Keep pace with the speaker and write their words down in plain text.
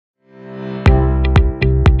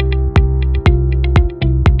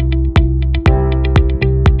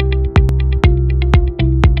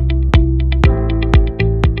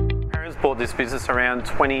around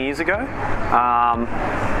 20 years ago,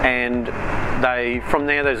 and from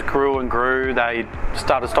there they just grew and grew. They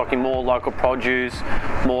started stocking more local produce,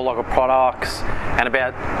 more local products, and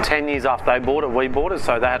about 10 years after they bought it, we bought it.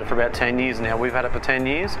 So they had it for about 10 years now. We've had it for 10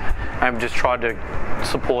 years, and we've just tried to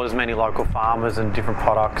support as many local farmers and different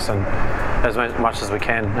products and as much as we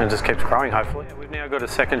can, and it just keeps growing, hopefully. We've now got a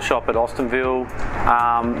second shop at Austinville,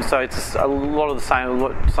 so it's a lot of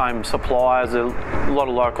the same suppliers, a lot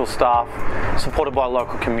of local staff, supported by a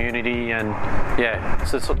local community, and yeah,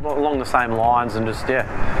 so it's along the same lines, and just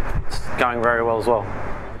it's going very well as well.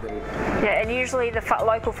 Yeah, and usually the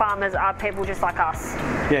local farmers are people just like us.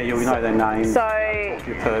 Yeah, you'll know their names, so talk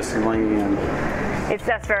to you personally, and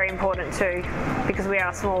that's very important too, because we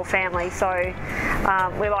are a small family, so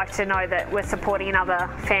we like to know that we're supporting another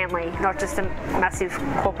family, not just a massive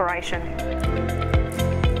corporation.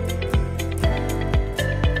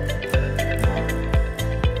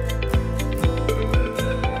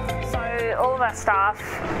 All of our staff,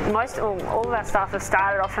 all of our staff have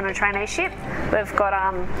started off on a traineeship. We've got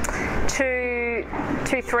three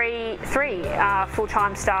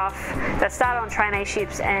full-time staff that started on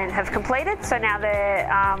traineeships and have completed. So now they're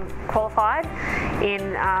qualified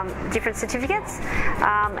in different certificates,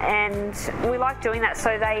 and we like doing that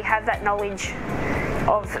so they have that knowledge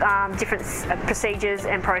of different procedures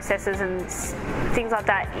and processes and things like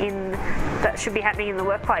that that should be happening in the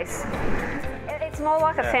workplace. It's more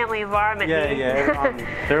like a family environment here. Yeah.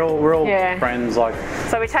 We're all friends. So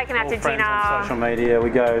we're taking out to dinner on social media. We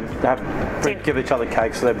go give each other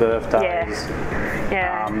cakes for their birthdays.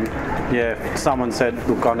 If someone said,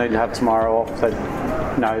 "Look, I need to have tomorrow off," they'd,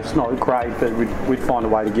 no, it's not great, but we'd find a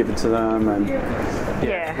way to give it to them, and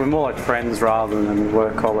we're more like friends rather than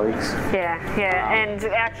work colleagues. And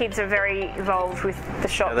our kids are very involved with the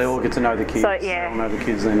shops. Yeah, they all get to know the kids. So, they all know the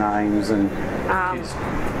kids, their names, and kids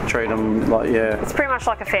treat them like It's pretty much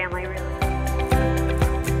like a family, really.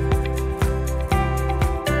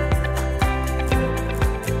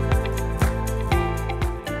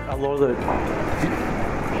 A lot of the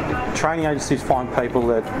training agencies find people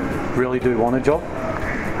that really do want a job.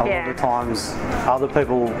 A lot of the times, other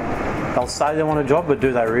people, they'll say they want a job, but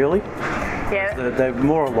do they really? They're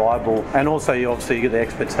more reliable, and also you get the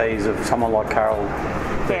expertise of someone like Carol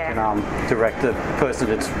that can direct the person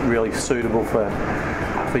that's really suitable for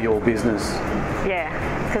your business.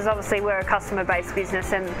 Because obviously we're a customer-based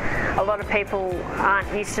business, and a lot of people aren't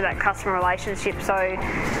used to that customer relationship, so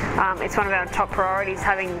it's one of our top priorities,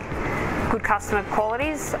 having good customer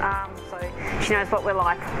qualities. So she knows what we're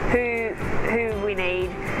like, who we need,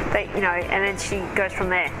 and then she goes from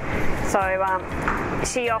there. So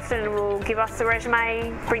she often will give us the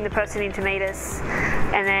resume, bring the person in to meet us,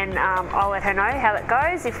 and then I'll let her know how that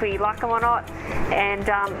goes, if we like them or not, and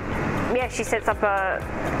she sets up a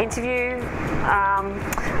interview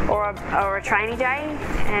or a training day,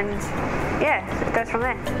 and it goes from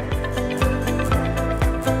there.